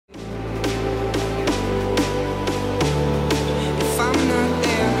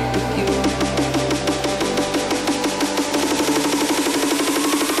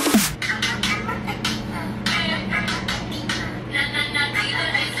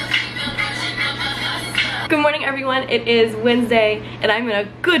Good morning everyone, it is Wednesday and I'm in a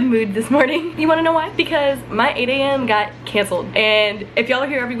good mood this morning. You wanna know why? Because my 8 a.m. got canceled, and if y'all are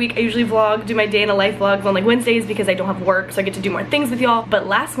here every week I usually vlog, do my day in a life vlogs on like Wednesdays because I don't have work, so I get to do more things with y'all. But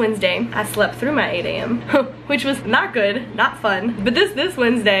last Wednesday I slept through my 8 a.m. which was not good, not fun. But this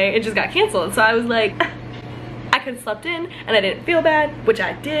Wednesday it just got canceled, so I was like I could have slept in and I didn't feel bad, which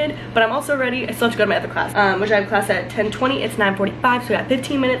I did, but I'm also ready. I still have to go to my other class, which I have class at 10:20. It's 9:45, so I got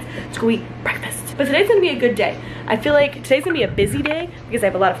 15 minutes to go eat breakfast. But today's gonna be a good day. I feel like today's gonna be a busy day because I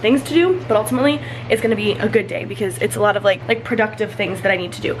have a lot of things to do, but ultimately it's gonna be a good day because it's a lot of like productive things that I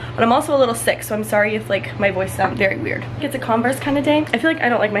need to do. But I'm also a little sick, so I'm sorry if like my voice sounds very weird. It's a Converse kind of day. I feel like I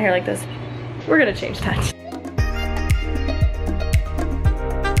don't like my hair like this. We're gonna change that.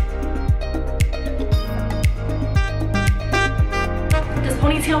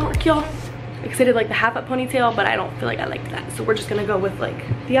 Ponytail work, y'all, because I did like the half up ponytail, but I don't feel like I liked that, so we're just gonna go with like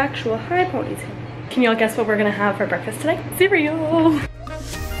the actual high ponytail. Can y'all guess what we're gonna have for breakfast today? Cereal.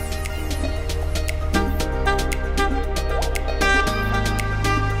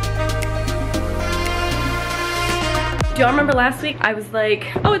 Do y'all remember last week I was like,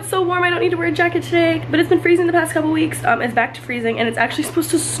 oh, it's so warm I don't need to wear a jacket today, but it's been freezing the past couple weeks. It's back to freezing and it's actually supposed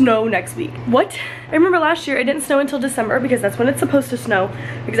to snow next week. What? I remember last year it didn't snow until December because that's when it's supposed to snow,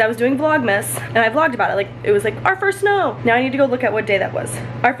 because I was doing Vlogmas and I vlogged about it. Like, it was like our first snow. Now I need to go look at what day that was.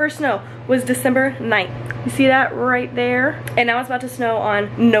 Our first snow was December 9th. You see that right there? And now it's about to snow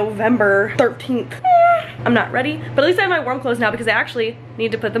on November 13th. I'm not ready, but at least I have my warm clothes now because I actually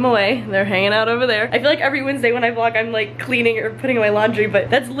need to put them away. They're hanging out over there. I feel like every Wednesday when I vlog I'm like cleaning or putting away laundry, but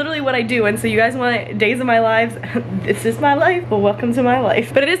that's literally what I do. And so you guys want days of my lives, this is my life. Well, welcome to my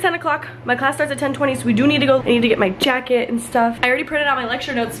life. But it is 10 o'clock. My class starts at 10:20, so we do need to go. I need to get my jacket and stuff. I already printed out my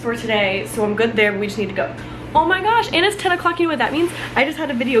lecture notes for today, so I'm good there, but we just need to go. Oh my gosh, and it's 10 o'clock. You know what that means? I just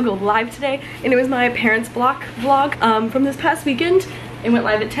had a video go live today, and it was my parents' vlog from this past weekend. It went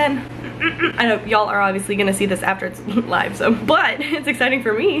live at 10. I know y'all are obviously gonna see this after it's live, so, but it's exciting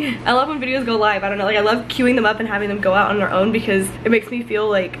for me. I love when videos go live. I don't know, like I love queuing them up and having them go out on their own because it makes me feel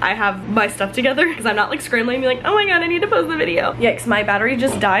like I have my stuff together, because I'm not like scrambling and be like, oh my god, I need to post the video. Yikes, my battery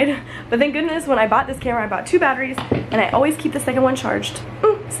just died. But thank goodness when I bought this camera, I bought 2 batteries and I always keep the second one charged.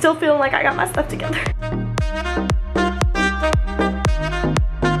 Still feeling like I got my stuff together.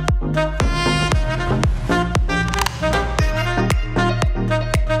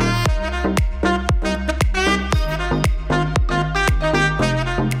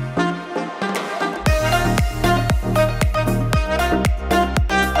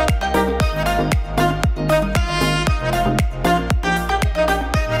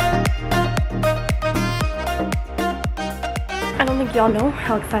 Y'all know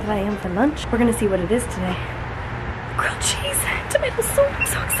how excited I am for lunch. We're gonna see what it is today. Grilled cheese, tomato soup. I'm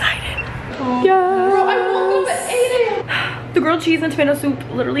so excited. Oh, yeah. Bro, I woke up at 8 a.m. The grilled cheese and tomato soup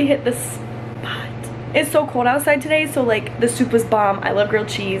literally hit the spot. It's so cold outside today, so like the soup was bomb. I love grilled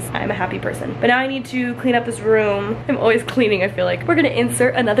cheese. I'm a happy person. But now I need to clean up this room. I'm always cleaning, I feel like. We're gonna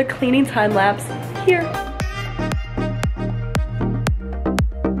insert another cleaning time lapse here.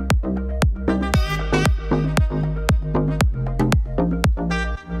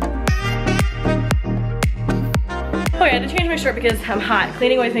 I had to change my shirt because I'm hot.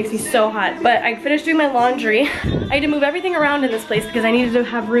 Cleaning always makes me so hot. But I finished doing my laundry. I had to move everything around in this place because I needed to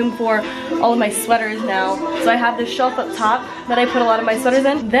have room for all of my sweaters now. So I have this shelf up top that I put a lot of my sweaters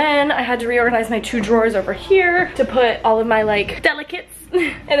in. Then I had to reorganize my 2 drawers over here to put all of my like delicates.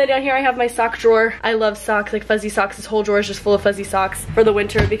 And then down here I have my sock drawer. I love socks, like fuzzy socks. This whole drawer is just full of fuzzy socks for the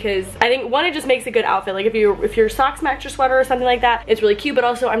winter because I think one, it just makes a good outfit. Like if your socks match your sweater or something like that, it's really cute, but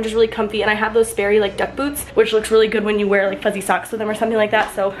also I'm just really comfy, and I have those Sperry like duck boots, which looks really good when you wear like fuzzy socks with them or something like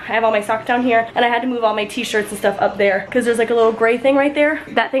that. So I have all my socks down here, and I had to move all my t-shirts and stuff up there because there's like a little gray thing right there.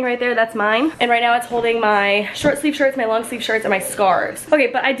 That thing right there, that's mine. And right now it's holding my short sleeve shirts, my long sleeve shirts, and my scarves. Okay,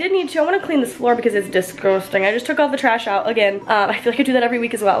 but I did need to, I want to clean this floor because it's disgusting. I just took all the trash out again. I feel like I do that every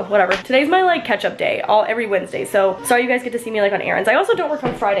week as well. Whatever. Today's my like catch-up day, every Wednesday, so sorry you guys get to see me like on errands. I also don't work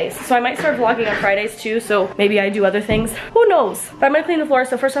on Fridays, so I might start vlogging on Fridays too, so maybe I do other things. Who knows? But I'm gonna clean the floor,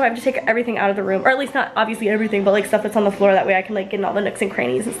 so first off I have to take everything out of the room, or at least not obviously everything, but like stuff that's on the floor, that way I can like get in all the nooks and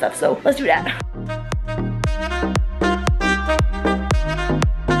crannies and stuff, so let's do that.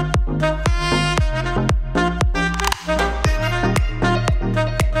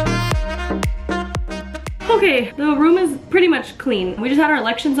 Okay, the room is pretty much clean. queen. We just had our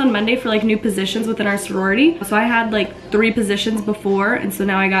elections on Monday for like new positions within our sorority. So I had like 3 positions before, and so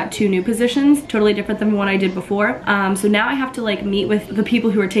now I got 2 new positions, totally different than what I did before. So now I have to like meet with the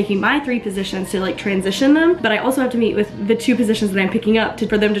people who are taking my 3 positions to like transition them, but I also have to meet with the 2 positions that I'm picking up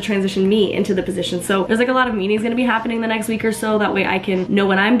for them to transition me into the position. So there's like a lot of meetings gonna be happening the next week or so. That way I can know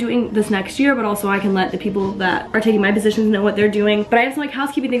what I'm doing this next year, but also I can let the people that are taking my positions know what they're doing. But I have some like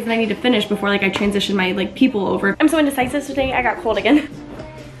housekeeping things that I need to finish before like I transition my like people over. I'm so indecisive today. I got cold again.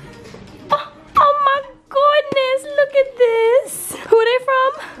 Oh my goodness, look at this. Who are they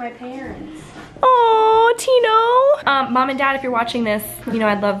from? My parents. Oh, Tino. Mom and Dad, if you're watching this, you know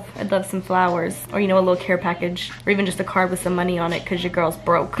I'd love some flowers, or you know, a little care package, or even just a card with some money on it because your girl's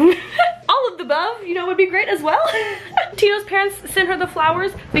broke. All of the above, you know, would be great as well. Tino's parents sent her the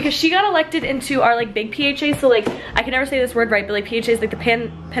flowers because she got elected into our like big PHA. So like, I can never say this word right, but like PHA is like the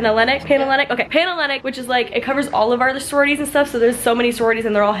Panhellenic, okay, Panhellenic, which is like, it covers all of our sororities and stuff. So there's so many sororities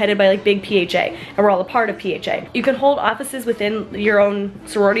and they're all headed by like big PHA, and we're all a part of PHA. You can hold offices within your own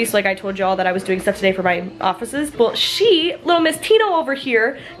sorority. So like I told y'all that I was doing stuff today for my offices. Well, she, little Miss Tino over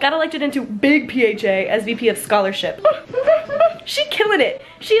here, got elected into big PHA as VP of Scholarship. She killing it.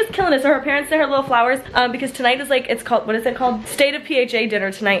 She is killing it. So her parents sent her little flowers because tonight is like, it's called, what is it called? State of PHA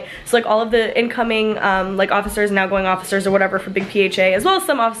dinner tonight. So like all of the incoming like officers and outgoing officers or whatever for big PHA, as well as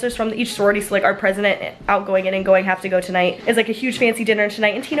some officers from each sorority. So like our president, outgoing and ingoing, have to go tonight. It's like a huge fancy dinner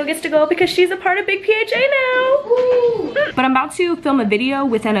tonight, and Tino gets to go because she's a part of big PHA now. Woo. But I'm about to film a video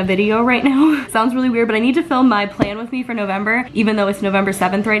within a video right now. Sounds really weird, but I need to film my plan with me for November, even though it's November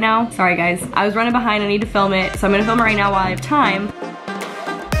 7th right now. Sorry guys, I was running behind. I need to film it, so I'm gonna film it right now while I have time.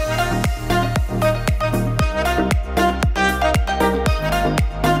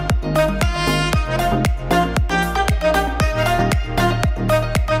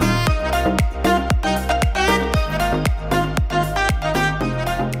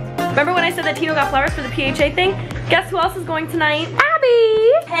 Remember when I said that Tino got flowers for the PHA thing? Guess who else is going tonight?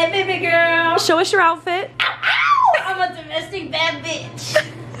 Abby! Hey baby girl! Show us your outfit. Ow! I'm a domestic bad bitch.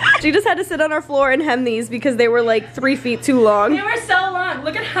 She just had to sit on our floor and hem these because they were like 3 feet too long. They were so long.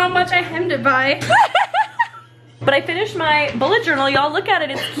 Look at how much I hemmed it by. But I finished my bullet journal, y'all. Look at it,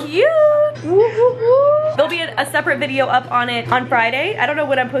 it's cute. There'll be a separate video up on it on Friday. I don't know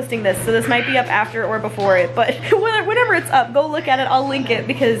when I'm posting this, so this might be up after or before it, but whenever it's up, go look at it. I'll link it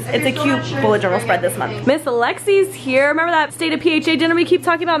because it's a cute bullet journal spread this month. Miss Lexi's here. Remember that State of PHA dinner we keep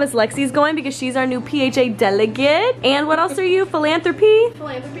talking about? Miss Lexi's going because she's our new PHA delegate. And what else are you? Philanthropy?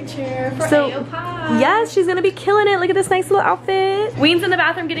 Philanthropy chair for AOII. Yes, she's gonna be killing it. Look at this nice little outfit. Ween's in the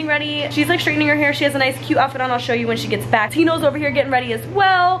bathroom getting ready. She's like straightening her hair. She has a nice cute outfit on. I'll show you when she gets back. Tino's over here getting ready as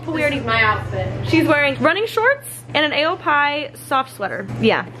well. But we already, this is my outfit. She's wearing running shorts and an AOII soft sweater.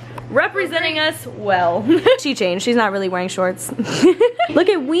 Yeah. Representing us well. She changed. She's not really wearing shorts. Look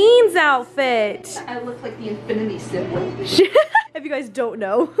at Ween's outfit. I look like the Infinity sibling. If you guys don't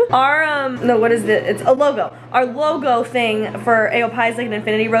know. Our, no, what is it? It's a logo. Our logo thing for AOII is like an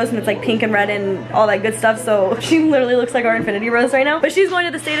infinity rose, and it's like pink and red and all that good stuff. So she literally looks like our infinity rose right now. But she's going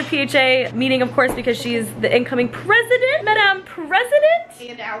to the State of PHA meeting, of course, because she's the incoming president, Madam President.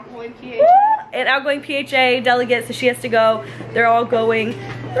 And outgoing PHA. And outgoing PHA delegate, so she has to go. They're all going.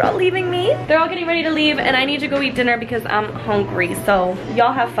 They're all leaving me. They're all getting ready to leave, and I need to go eat dinner because I'm hungry. So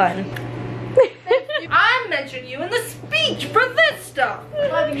y'all have fun. I mentioned you in the speech for this stuff.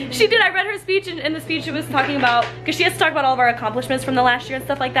 She did. I read her speech, and in the speech it was talking about, because she has to talk about all of our accomplishments from the last year and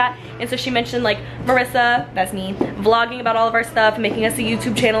stuff like that. And so she mentioned like Marissa, that's me, vlogging about all of our stuff, making us a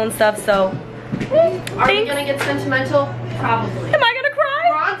YouTube channel and stuff. So are we gonna get sentimental? Probably. Am I gonna cry?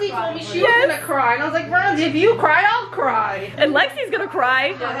 Bronzy told me she was gonna cry, and I was like, Bronzy, if you cry, I'll cry. And Lexi's gonna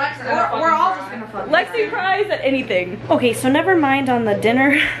cry. Yeah, we're all just gonna fucking Lexi cries at anything. Okay, so never mind on the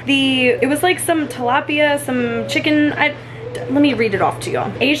dinner. It was like some tilapia, some chicken. Let me read it off to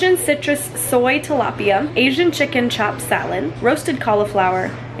y'all. Asian citrus soy tilapia, Asian chicken chopped salad, roasted cauliflower,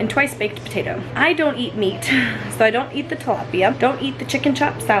 and twice baked potato. I don't eat meat, so I don't eat the tilapia, don't eat the chicken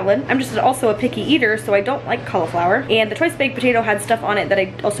chopped salad. I'm just also a picky eater, so I don't like cauliflower. And the twice baked potato had stuff on it that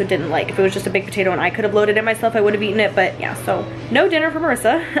I also didn't like. If it was just a baked potato and I could have loaded it myself, I would have eaten it, but yeah, so no dinner for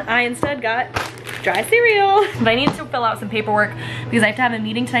Marissa. I instead got dry cereal. But I need to fill out some paperwork because I have to have a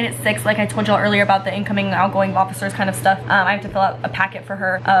meeting tonight at 6, like I told y'all earlier about the incoming and outgoing officers kind of stuff. I have to fill out a packet for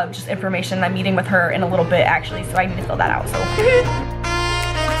her of just information. I'm meeting with her in a little bit actually, so I need to fill that out, so.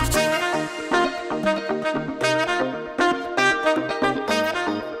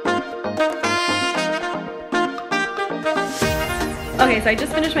 Okay, so I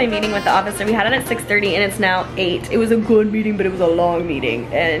just finished my meeting with the officer. We had it at 6:30 and it's now 8. It was a good meeting, but it was a long meeting.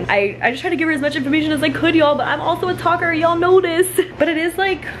 And I just tried to give her as much information as I could, y'all, but I'm also a talker, y'all know this. But it is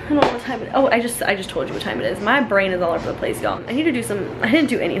like, I don't know what time it is. Oh, I just told you what time it is. My brain is all over the place, y'all. I need to do I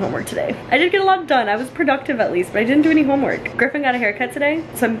didn't do any homework today. I did get a lot done. I was productive at least, but I didn't do any homework. Griffin got a haircut today,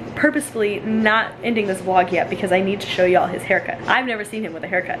 so I'm purposefully not ending this vlog yet because I need to show y'all his haircut. I've never seen him with a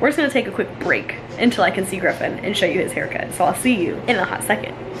haircut. We're just gonna take a quick break until I can see Griffin and show you his haircut. So I'll see you in a hot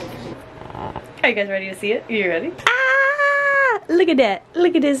second. Are you guys ready to see it? Are you ready? Ah! Look at that.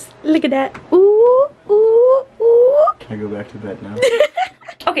 Look at this. Look at that. Ooh, ooh, ooh. Can I go back to bed now?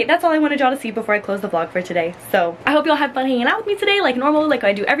 Okay, that's all I wanted y'all to see before I close the vlog for today. So I hope y'all had fun hanging out with me today like normal, like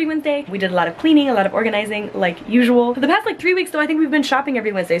I do every Wednesday. We did a lot of cleaning, a lot of organizing like usual. For the past like 3 weeks though, I think we've been shopping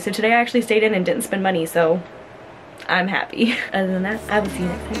every Wednesday. So today I actually stayed in and didn't spend money, so I'm happy. Other than that, I will see you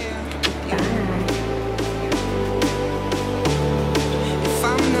next time.